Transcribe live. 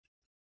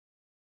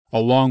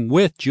Along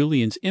with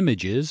Julian's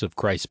images of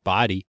Christ's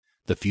body,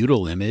 the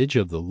feudal image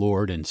of the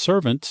Lord and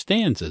servant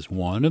stands as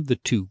one of the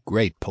two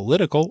great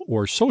political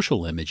or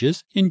social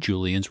images in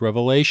Julian's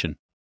revelation.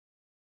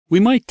 We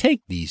might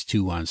take these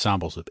two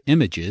ensembles of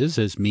images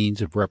as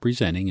means of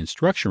representing and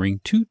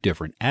structuring two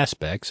different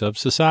aspects of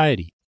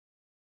society.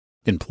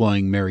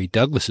 Employing Mary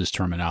Douglas's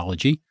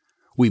terminology,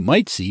 we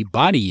might see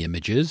body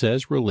images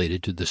as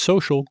related to the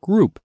social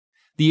group,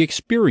 the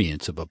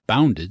experience of a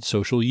bounded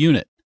social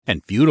unit,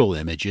 and feudal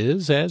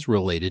images as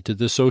related to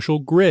the social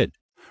grid,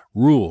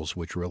 rules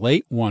which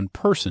relate one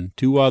person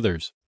to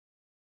others.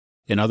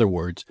 In other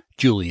words,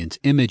 Julian's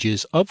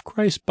images of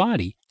Christ's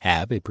body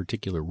have a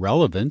particular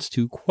relevance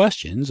to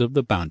questions of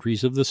the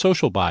boundaries of the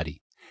social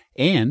body,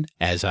 and,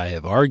 as I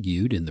have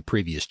argued in the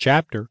previous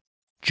chapter,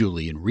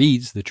 Julian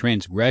reads the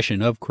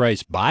transgression of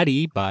Christ's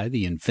body by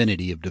the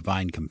infinity of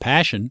divine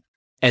compassion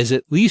as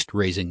at least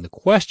raising the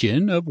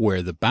question of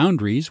where the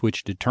boundaries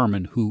which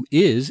determine who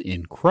is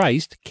in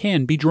Christ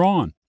can be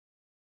drawn.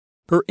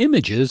 Her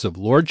images of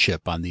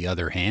lordship, on the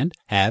other hand,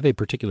 have a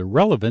particular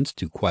relevance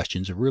to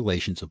questions of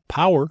relations of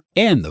power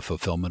and the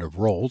fulfillment of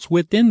roles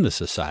within the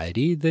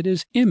society that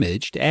is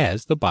imaged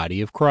as the body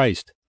of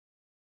Christ.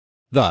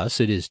 Thus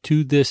it is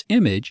to this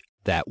image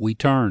that we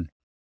turn.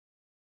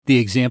 The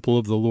example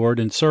of the Lord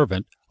and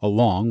servant,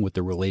 along with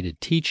the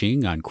related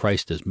teaching on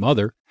Christ as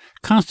mother,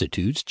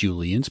 constitutes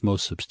Julian's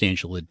most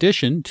substantial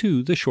addition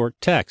to the short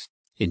text.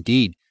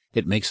 Indeed,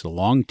 it makes the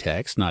long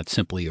text not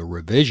simply a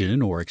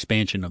revision or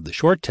expansion of the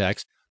short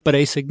text, but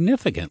a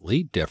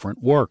significantly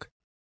different work.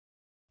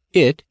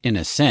 It, in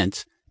a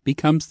sense,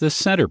 becomes the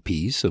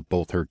centerpiece of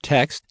both her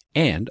text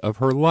and of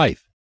her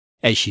life,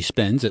 as she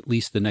spends at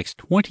least the next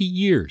 20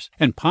 years,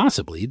 and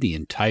possibly the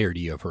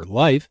entirety of her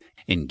life,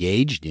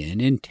 engaged in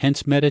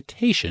intense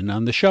meditation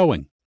on the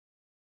showing.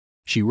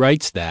 She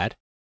writes that,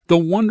 "The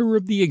wonder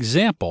of the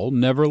example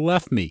never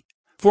left me,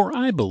 for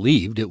I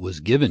believed it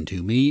was given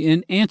to me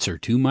in answer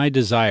to my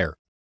desire.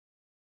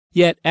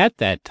 Yet at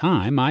that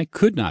time I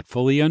could not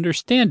fully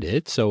understand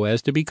it so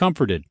as to be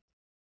comforted."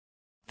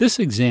 This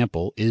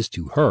example is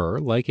to her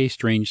like a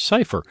strange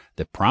cipher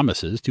that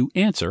promises to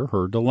answer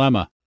her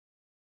dilemma.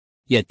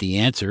 Yet the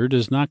answer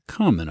does not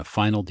come in a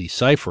final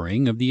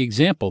deciphering of the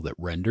example that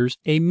renders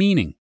a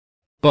meaning,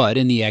 but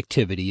in the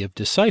activity of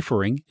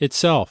deciphering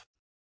itself.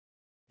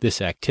 This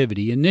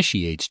activity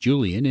initiates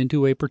Julian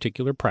into a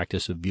particular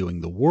practice of viewing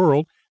the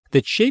world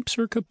that shapes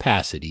her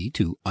capacity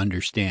to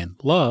understand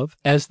love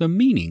as the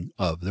meaning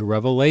of the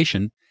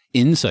revelation,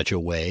 in such a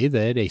way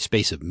that a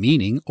space of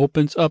meaning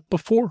opens up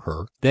before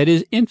her that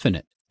is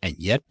infinite and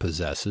yet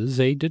possesses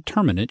a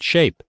determinate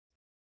shape.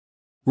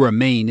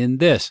 Remain in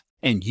this,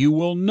 and you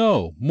will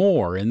know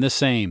more in the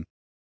same.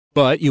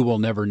 But you will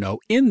never know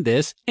in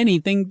this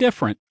anything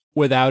different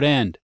without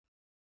end.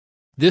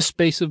 This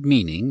space of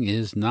meaning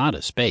is not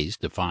a space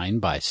defined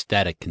by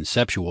static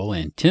conceptual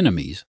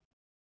antinomies,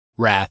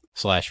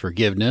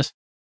 wrath/forgiveness,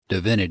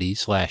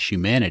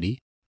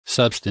 divinity/humanity,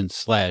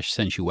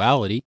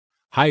 substance/sensuality,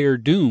 higher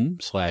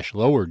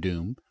doom/lower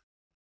doom,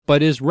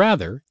 but is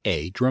rather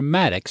a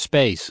dramatic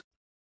space.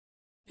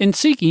 In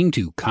seeking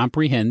to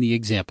comprehend the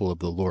example of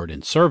the Lord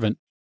and servant,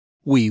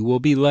 we will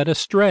be led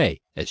astray,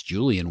 as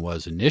Julian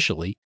was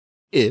initially,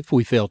 if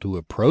we fail to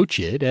approach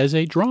it as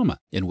a drama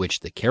in which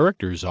the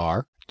characters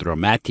are,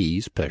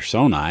 dramatis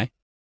personae,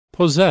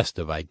 possessed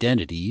of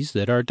identities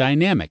that are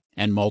dynamic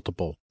and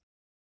multiple.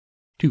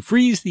 To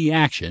freeze the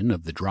action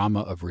of the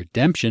drama of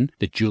redemption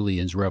that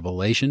Julian's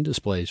revelation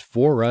displays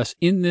for us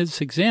in this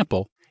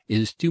example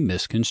is to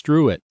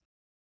misconstrue it.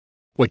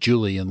 What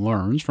Julian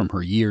learns from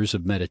her years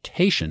of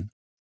meditation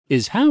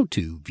is how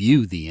to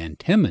view the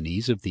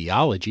antinomies of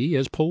theology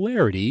as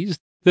polarities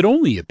that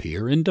only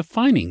appear in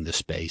defining the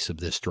space of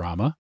this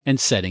drama and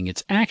setting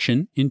its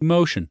action in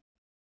motion.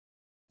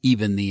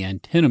 Even the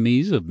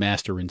antinomies of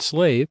master and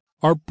slave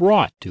are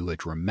brought to a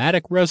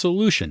dramatic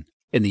resolution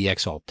in the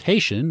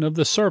exaltation of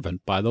the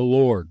servant by the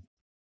Lord.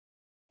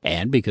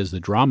 And because the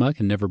drama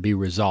can never be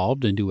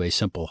resolved into a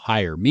simple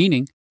higher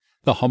meaning,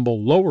 the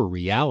humble lower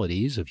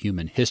realities of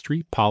human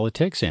history,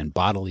 politics, and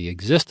bodily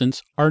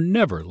existence are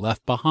never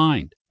left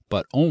behind,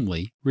 but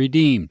only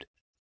redeemed.